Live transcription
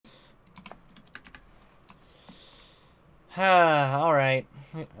Alright.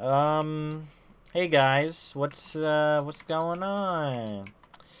 Hey guys, what's going on?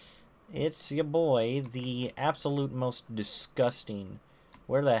 It's your boy, the absolute most disgusting.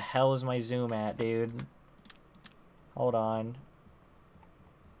 Where the hell is my zoom at, dude? Hold on.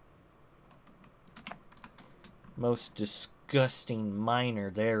 Most disgusting miner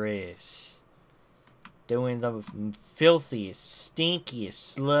there is. Doing the filthiest,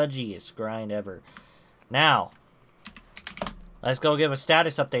 stinkiest, sludgiest grind ever. Now, let's go give a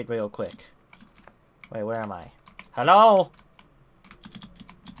status update real quick. Wait, where am I? Hello?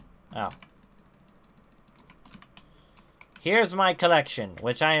 Oh. Here's my collection,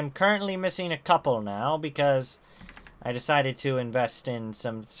 which I am currently missing a couple now because I decided to invest in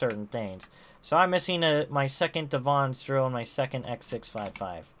some certain things. So I'm missing my second Devon's drill and my second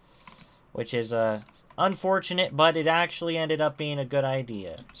X655, which is unfortunate, but it actually ended up being a good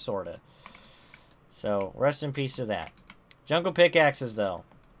idea, sorta. So rest in peace to that. Jungle pickaxes, though.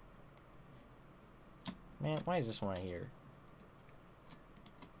 Man, why is this one right here?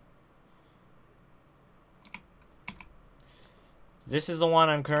 This is the one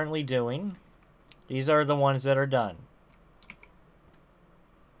I'm currently doing. These are the ones that are done.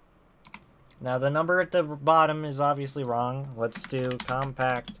 Now, the number at the bottom is obviously wrong. Let's do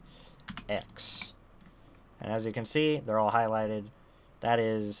compact X. And as you can see, they're all highlighted. That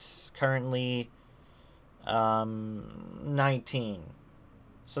is currently 19.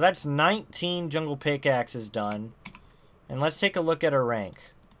 So that's 19 jungle pickaxes done. And let's take a look at our rank.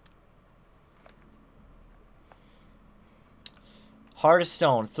 Hardest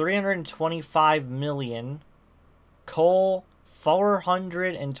stone, 325 million. Coal,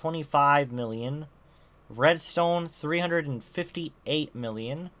 425 million. Redstone, 358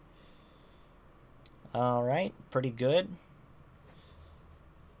 million. Alright, pretty good.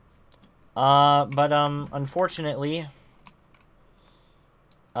 But unfortunately,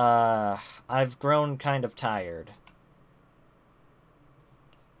 I've grown kind of tired.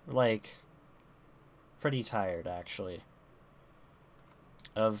 Like, pretty tired, actually.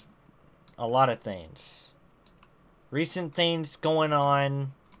 Of a lot of things. Recent things going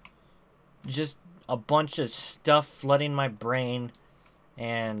on. Just a bunch of stuff flooding my brain.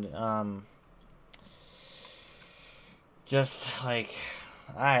 And, just, like,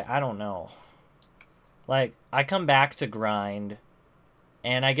 I don't know. Like, I come back to grind,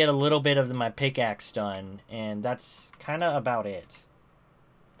 and I get a little bit of my pickaxe done, and that's kind of about it.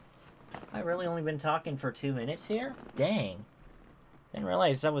 I've really only been talking for 2 minutes here? Dang. Didn't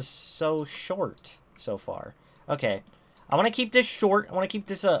realize that was so short so far. Okay. I want to keep this short. I want to keep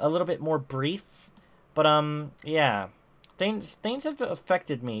this a little bit more brief. But, yeah. Things have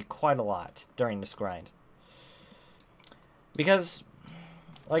affected me quite a lot during this grind. Because,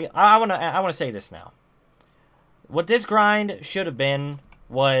 like, I want to say this now. What this grind should have been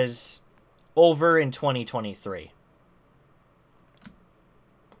was over in 2023.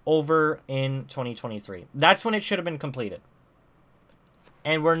 Over in 2023. That's when it should have been completed.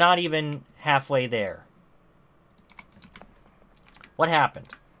 And we're not even halfway there. What happened?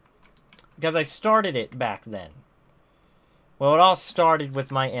 Because I started it back then. Well, it all started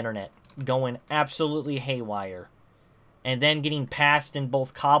with my internet going absolutely haywire. And then getting passed in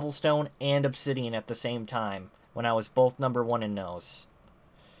both cobblestone and obsidian at the same time. When I was both number 1 in those.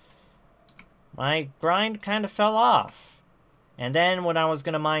 My grind kind of fell off. And then when I was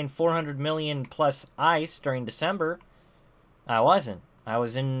going to mine 400 million plus ice during December, I wasn't. I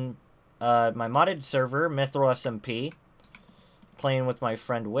was in my modded server, Mithril SMP, playing with my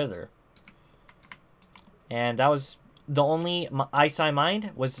friend Wither. And that was the only ice I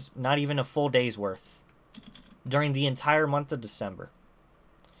mined was not even a full day's worth during the entire month of December.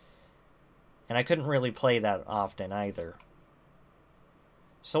 And I couldn't really play that often either.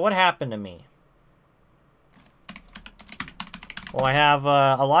 So what happened to me? Well, I have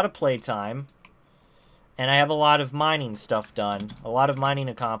a lot of playtime. And I have a lot of mining stuff done. A lot of mining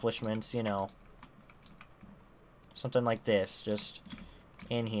accomplishments, you know. Something like this. Just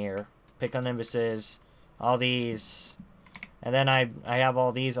in here. Pick on nimbuses. All these. And then I have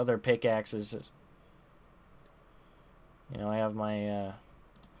all these other pickaxes. You know, I have my...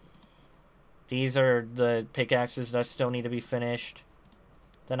 these are the pickaxes that still need to be finished.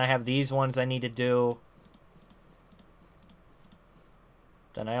 Then I have these ones I need to do.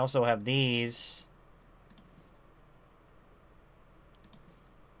 Then I also have these.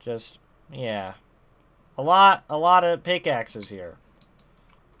 Just, yeah. A lot of pickaxes here.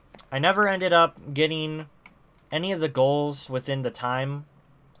 I never ended up getting any of the goals within the time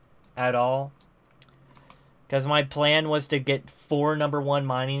at all. Because my plan was to get 4 #1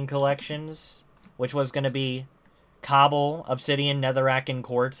 mining collections, which was going to be cobble, obsidian, netherrack, and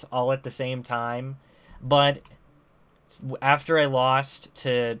quartz all at the same time. But after I lost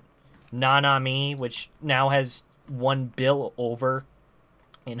to Nanami, which now has 1 bill over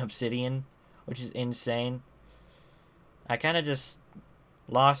in obsidian, which is insane, I kind of just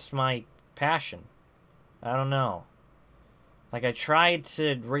lost my passion. I don't know. Like, I tried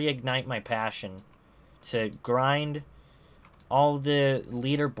to reignite my passion to grind all the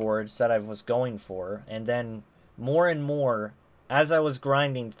leaderboards that I was going for, and then more and more, as I was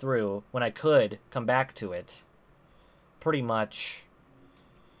grinding through, when I could come back to it, pretty much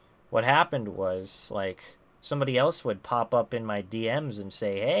what happened was, like, somebody else would pop up in my DMs and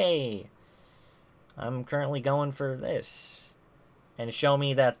say, hey, I'm currently going for this, and show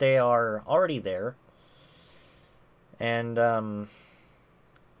me that they are already there. And,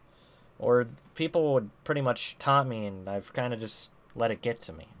 or people would pretty much taunt me, and I've kind of just let it get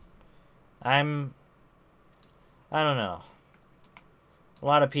to me. I don't know. A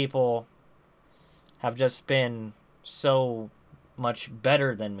lot of people have just been so much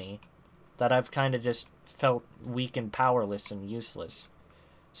better than me that I've kind of just felt weak and powerless and useless.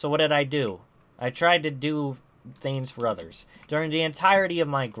 So what did I do? I tried to do things for others. During the entirety of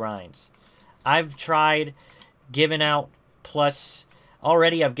my grinds, I've tried giving out plus...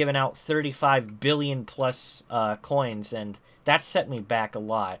 Already I've given out 35 billion plus coins, and that set me back a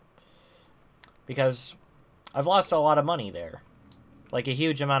lot. Because I've lost a lot of money there. Like, a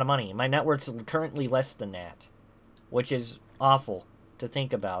huge amount of money. My net worth's currently less than that. Which is awful to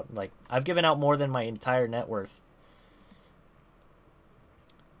think about. Like, I've given out more than my entire net worth.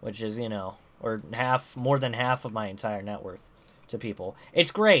 Which is, you know, or more than half of my entire net worth to people. It's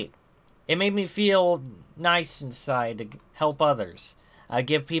great. It made me feel nice inside to help others. I'd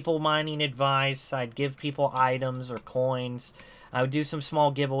give people mining advice. I'd give people items or coins. I would do some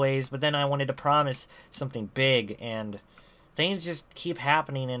small giveaways, but then I wanted to promise something big, and things just keep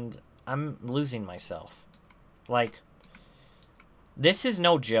happening, and I'm losing myself. Like, this is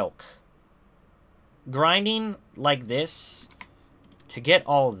no joke. Grinding like this to get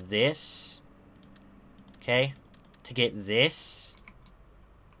all this, okay, to get this,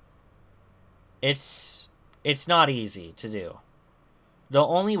 it's not easy to do. The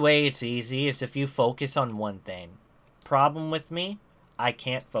only way it's easy is if you focus on one thing. Problem with me, I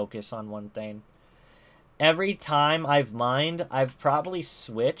can't focus on one thing. Every time I've mined, I've probably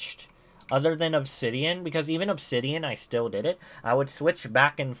switched, other than obsidian, because even obsidian, I still did it. I would switch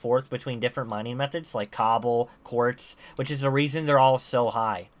back and forth between different mining methods, like cobble, quartz, which is the reason they're all so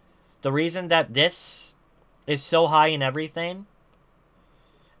high. The reason that this is so high in everything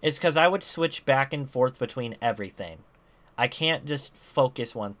is because I would switch back and forth between everything. I can't just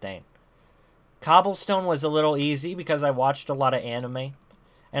focus one thing. Cobblestone was a little easy because I watched a lot of anime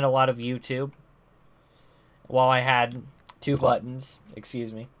and a lot of YouTube while I had 2 buttons,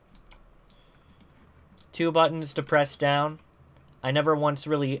 excuse me. 2 buttons to press down. I never once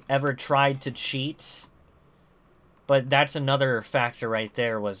really ever tried to cheat, but that's another factor right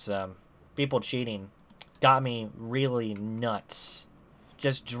there was people cheating got me really nuts.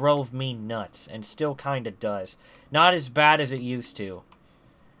 Just drove me nuts, and still kind of does. Not as bad as it used to.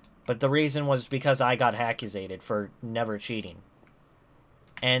 But the reason was because I got accusated for never cheating.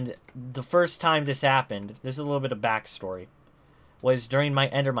 And the first time this happened, this is a little bit of backstory, was during my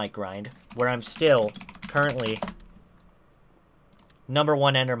Endermite grind, where I'm still currently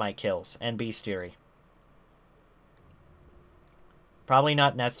 #1 Endermite kills and bestiary. Probably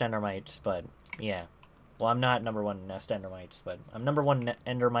not nest Endermites, but yeah. Well, I'm not #1 nest Endermites, but I'm #1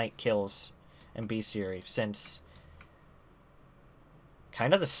 Endermite kills and bestiary since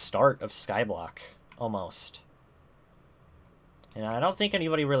kind of the start of skyblock, almost. And I don't think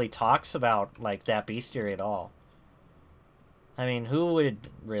anybody really talks about, like, that bestiary at all. I mean, who would,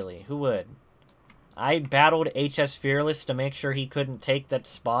 really? Who would? I battled HS Fearless to make sure he couldn't take that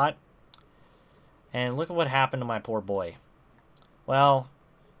spot. And look at what happened to my poor boy. Well,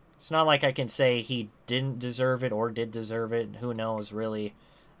 it's not like I can say he didn't deserve it or did deserve it. Who knows, really?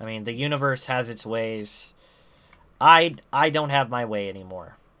 I mean, the universe has its ways. I don't have my way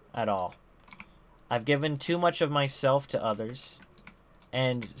anymore. At all. I've given too much of myself to others.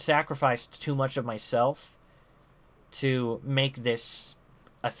 And sacrificed too much of myself to make this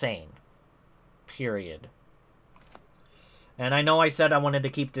a thing. Period. And I know I said I wanted to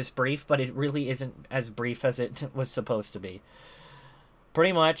keep this brief, but it really isn't as brief as it was supposed to be.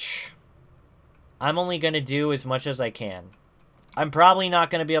 Pretty much, I'm only going to do as much as I can. I'm probably not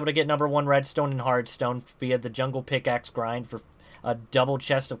going to be able to get #1 redstone and hardstone via the jungle pickaxe grind for a double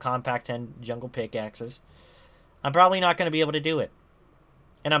chest of compact 10 jungle pickaxes. I'm probably not going to be able to do it.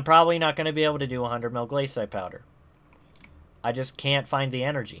 And I'm probably not going to be able to do 100 mil glacier powder. I just can't find the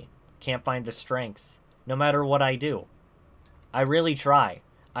energy. Can't find the strength. No matter what I do. I really try.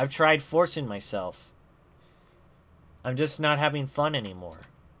 I've tried forcing myself. I'm just not having fun anymore.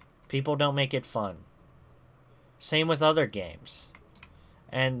 People don't make it fun. Same with other games.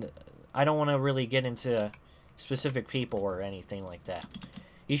 And I don't want to really get into specific people or anything like that.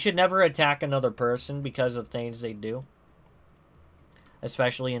 You should never attack another person because of things they do.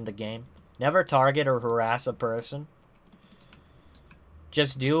 Especially in the game. Never target or harass a person.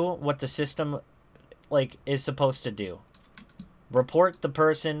 Just do what the system, like, is supposed to do. Report the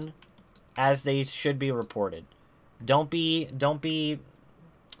person as they should be reported. Don't be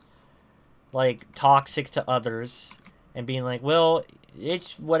like toxic to others and being like, well,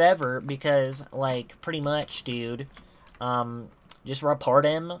 it's whatever because, like, pretty much, dude, just report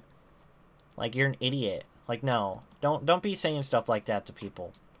him. Like, you're an idiot. Like, no, don't be saying stuff like that to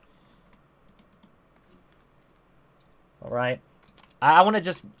people. All right, I want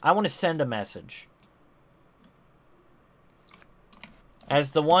to send a message.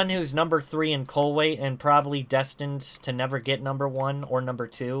 As the one who's number 3 in coal weight and probably destined to never get number 1 or number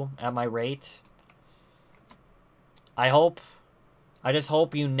 2 at my rate, I just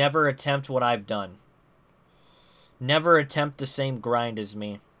hope you never attempt what I've done. Never attempt the same grind as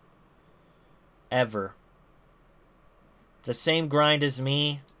me. Ever. The same grind as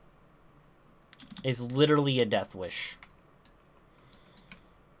me is literally a death wish.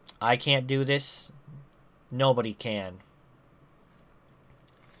 I can't do this. Nobody can.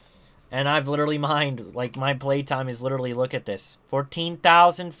 And I've literally mined, like, my playtime is literally, look at this.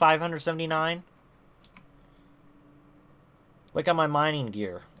 14,579. Look at my mining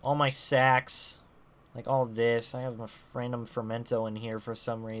gear. All my sacks. Like, all this. I have a random fermento in here for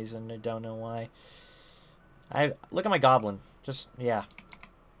some reason. I don't know why. Look at my goblin. Just, yeah.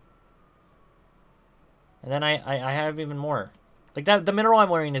 And then I have even more. Like, the mineral I'm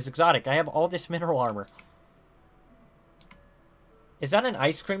wearing is exotic. I have all this mineral armor. Is that an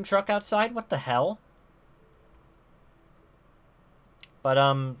ice cream truck outside? What the hell? But,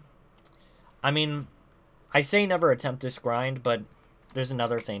 I mean, I say never attempt this grind, but there's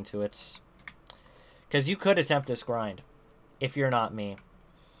another thing to it. Because you could attempt this grind, if you're not me.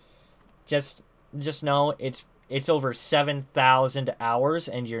 Just know it's over 7,000 hours,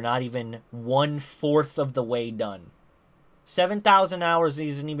 and you're not even 1/4 of the way done. 7,000 hours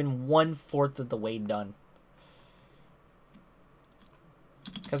isn't even 1/4 of the way done.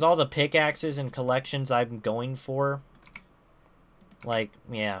 Because all the pickaxes and collections I'm going for, like,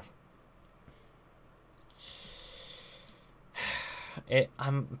 yeah.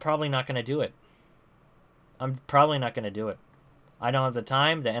 I'm probably not going to do it. I'm probably not going to do it. I don't have the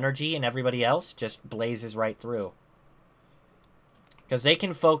time, the energy, and everybody else just blazes right through. Because they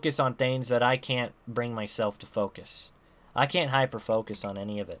can focus on things that I can't bring myself to focus. I can't hyper-focus on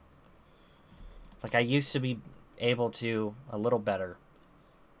any of it. Like, I used to be able to a little better.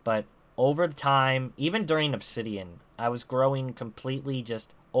 But over time, even during Obsidian, I was growing completely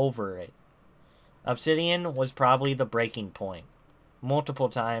just over it. Obsidian was probably the breaking point. Multiple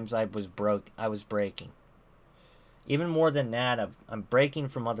times I was breaking. Even more than that, I'm breaking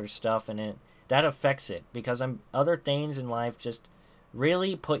from other stuff, and that affects it because other things in life just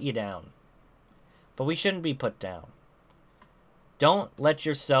really put you down. But we shouldn't be put down. Don't let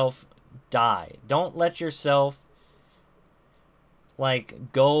yourself die. Don't let yourself,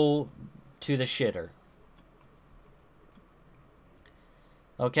 like, go to the shitter.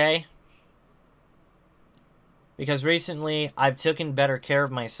 Okay? Because recently, I've taken better care of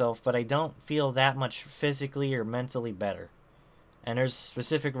myself, but I don't feel that much physically or mentally better. And there's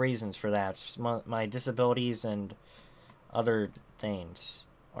specific reasons for that. My disabilities and other things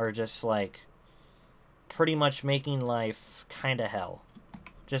are just, like, pretty much making life kind of hell.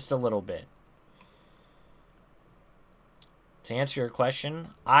 Just a little bit. To answer your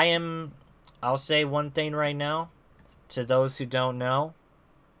question, I'll say one thing right now, to those who don't know.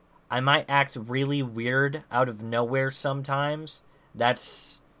 I might act really weird out of nowhere sometimes.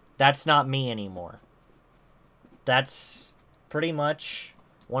 That's not me anymore. That's pretty much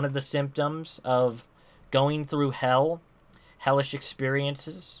one of the symptoms of going through hell, hellish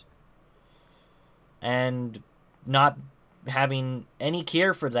experiences, and not having any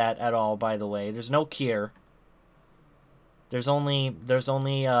cure for that at all, by the way. There's no cure. There's only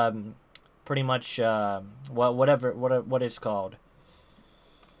pretty much what it's called.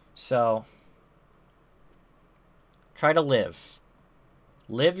 So try to live.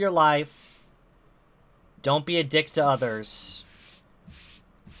 Live your life. Don't be a dick to others.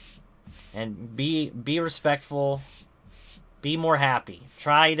 And be respectful. Be more happy.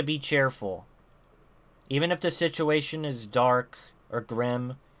 Try to be cheerful. Even if the situation is dark or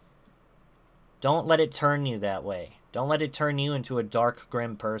grim, don't let it turn you that way. Don't let it turn you into a dark,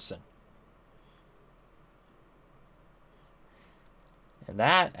 grim person. And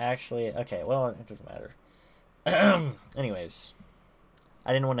that actually, okay, well, it doesn't matter. Anyways,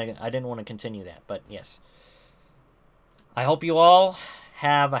 I didn't want to continue that, but yes. I hope you all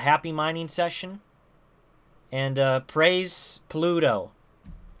have a happy mining session, and praise Pluto.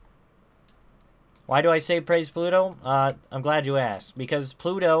 Why do I say praise Pluto? I'm glad you asked. Because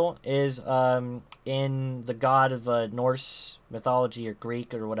Pluto is in the god of Norse mythology or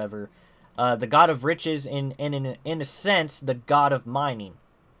Greek or whatever, the god of riches, in a sense, the god of mining.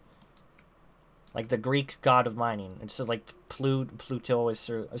 Like the Greek god of mining. It's like Pluto or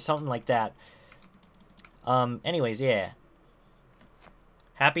something like that. Anyways, yeah.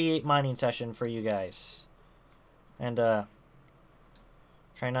 Happy mining session for you guys. And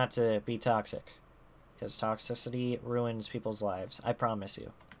try not to be toxic. Because toxicity ruins people's lives. I promise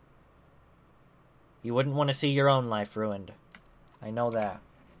you. You wouldn't want to see your own life ruined. I know that.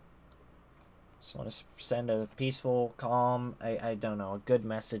 Just want to send a peaceful, calm, I don't know, a good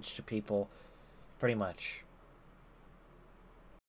message to people. Pretty much.